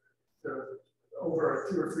important. So over a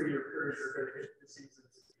 2 or 3 year period, you're going to get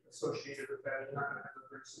diseases associated with that. You're not going to have a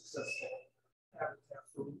very successful habitat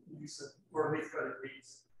for use or leaf cutting bees.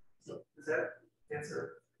 So does that answer?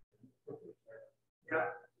 Yeah.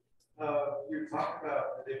 You talked about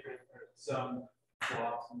the different some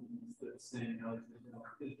blossoms that sing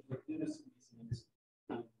within a species.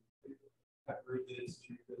 I've heard that it's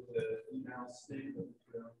true that the female sting of the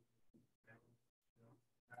drone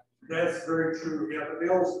That's very true. Yeah, the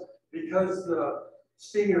males, because the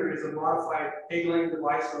stinger is a modified egg-laying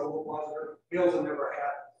device or ovipositor, males have never had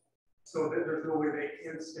it. So there's no way they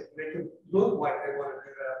can stick. They can look like they want to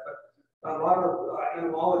do that, but a lot of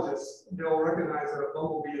entomologists, they'll recognize that a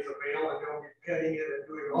bumblebee is a male and they'll be petting it and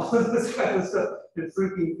doing all of this kind of stuff and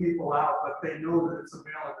freaking people out, but they know that it's a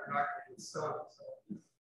male and they're not going to get stung. So,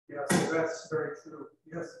 yeah, so that's very true.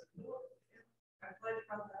 Yes. I'm glad you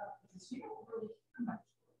brought that up because you don't really hear much.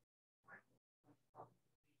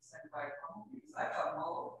 Sent by bumblebees. I got them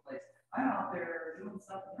all over the place. I'm out there doing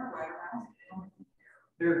stuff and they're right around me.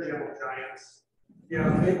 They're gentle giants.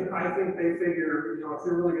 Yeah, I think they figure, you know, if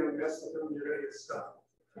you're really going to mess with them, you're going to get stuck.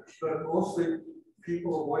 But mostly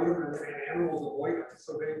people avoid them and animals avoid them,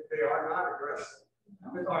 so they are not aggressive.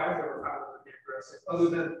 I've never found them to be aggressive, other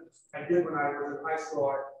than I did when I was in high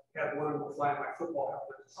school. I had one of them fly my football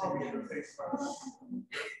helmet to see me in the face first.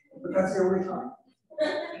 But that's the only time.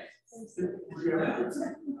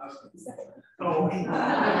 Oh,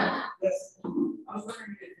 yes. I was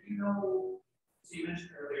wondering if you know, so you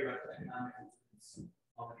mentioned earlier about the economic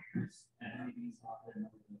pollinators and honeybees often.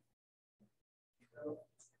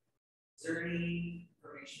 Is there any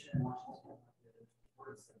information in Washington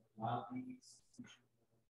towards the wild bees,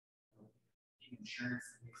 insurance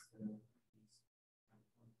that makes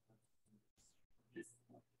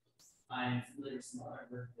I'm familiar with some other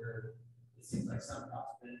work where it seems like some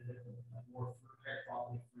crops benefit from more higher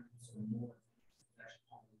quality fruits or more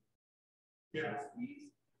actually. Yeah.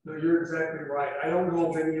 No, you're exactly right. I don't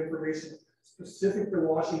know of any information specific to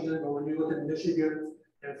Washington, but when you look at Michigan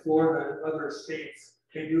and Florida and other states,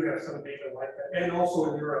 they do have some data like that. And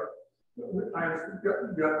also in Europe. I've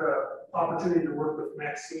got the opportunity to work with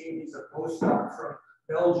Maxime. He's a postdoc from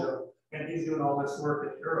Belgium, and he's doing all this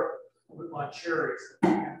work in Europe on cherries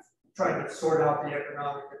and trying to sort out the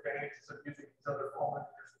economic advantages of using these other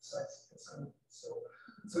pollinators besides consuming.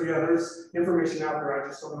 So yeah, there's information out there. I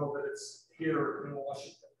just don't know that it's here in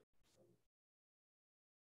Washington.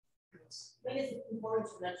 I think it's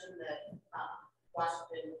important to mention that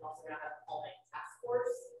Washington is also going to have a pollinator task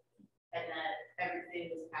force, and that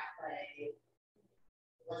everything was passed by the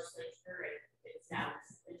legislature and it's now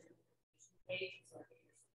page. So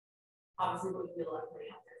obviously we're going to be a lot of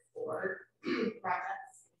money out there for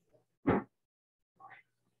projects.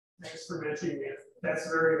 Thanks for mentioning it.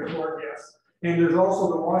 That's very important, yes. And there's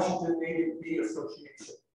also the Washington Native Bee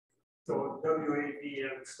Association. So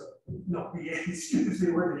WABM, so no, BA, excuse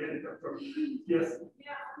me, where the end come from. Yes.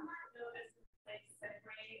 Yeah, I might notice like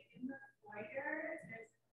separate in the foyer,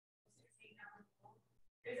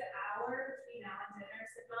 there's an hour between now and dinner,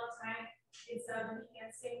 so well time is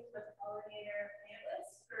enhancing the pollinator plant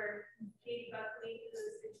list for Katie Buckley,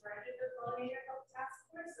 who's in charge of the pollinator health task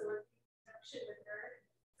force, so we're in connection with her.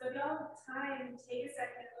 So if y'all have time, take a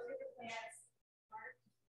second, look at the plants, mark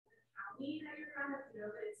the county that you're from, if you know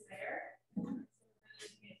that it's there.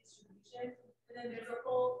 Distribution. And then there's a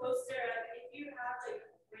whole poster of if you have like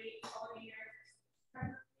great pollinator,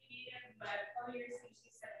 but pollinator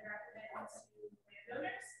species that you recommend to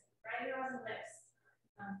landowners, write it on the list.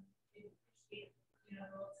 You know, a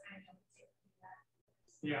little time to do that.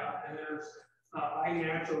 Yeah, and there's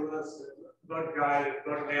iNaturalist, Bug Guide, and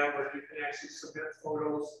Bug Map, where you can actually submit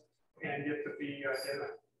photos and get the bee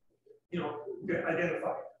identified,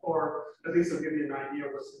 or at least it'll give you an idea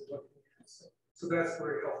of what's looking at. So that's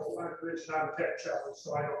very helpful. I'm a tech challenge,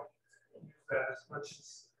 so I don't use that as much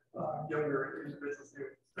as younger individuals do.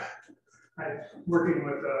 I'm working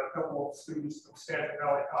with a couple of students from Staten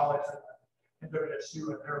Valley College and WSU,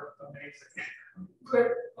 and they're amazing.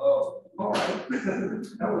 Quick, all right.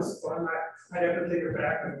 That was fun. I had to take it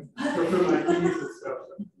back and go through my keys and stuff,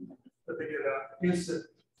 but they get instant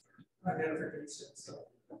identification. So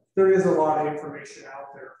there is a lot of information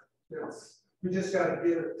out there. We just got to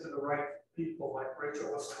get it to the right people, like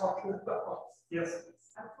Rachel was talking about. Yes.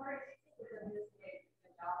 Of course,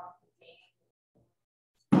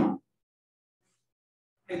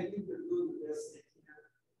 I think they're doing the best they can.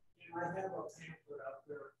 And I have a pamphlet out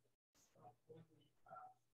there on the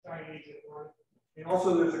giant agent one. And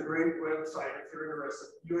also there's a great website if you're interested,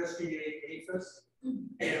 USDA APHIS,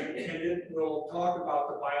 and it will talk about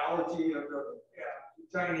the biology of the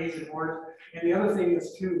giant agent hornet. And the other thing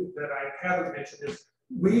is too that I haven't mentioned is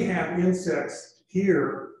we have insects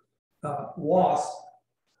here, wasps,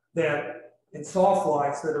 that and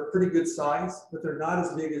sawflies that are pretty good size, but they're not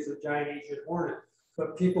as big as a giant agent hornet.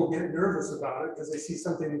 But people get nervous about it because they see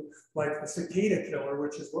something like the cicada killer,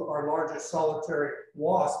 which is our largest solitary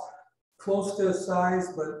wasp, close to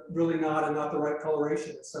size, but really not, and not the right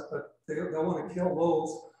coloration and stuff. But they'll want to kill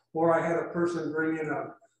those. Or I had a person bring in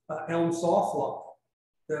a elm sawfly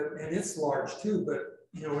and it's large too, but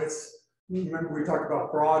you know, remember we talked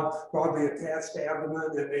about broadly attached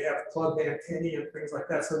abdomen, and they have club antennae and things like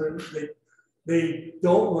that. So they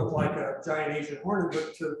don't look like a giant Asian hornet,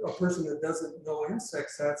 but to a person that doesn't know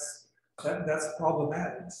insects, that's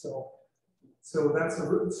problematic. So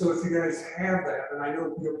if you guys have that, and I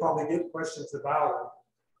know you'll probably get questions about it,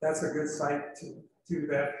 that's a good site to do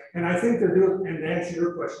that. And I think they're doing, and to answer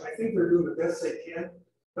your question, I think they're doing the best they can,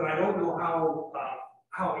 but I don't know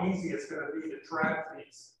how easy it's going to be to track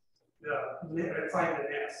these, find the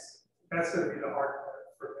nests. That's going to be the hard part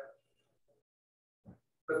for them.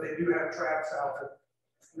 But they do have traps out there.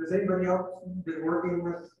 Has anybody else been working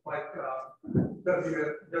with like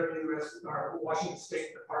WS or Washington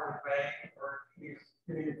State Department of Ag, or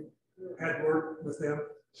any had worked with them?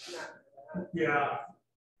 Yeah.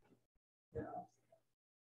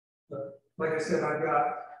 But like I said, I've got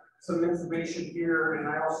some information here, and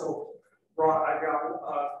I also I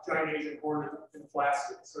got giant Asian hornet in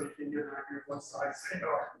plastic, so you can get an idea of what size they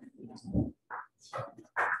are.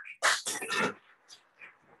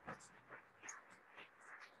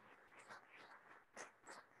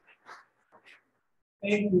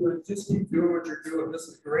 Thank you, and just keep doing what you're doing. This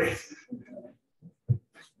is great.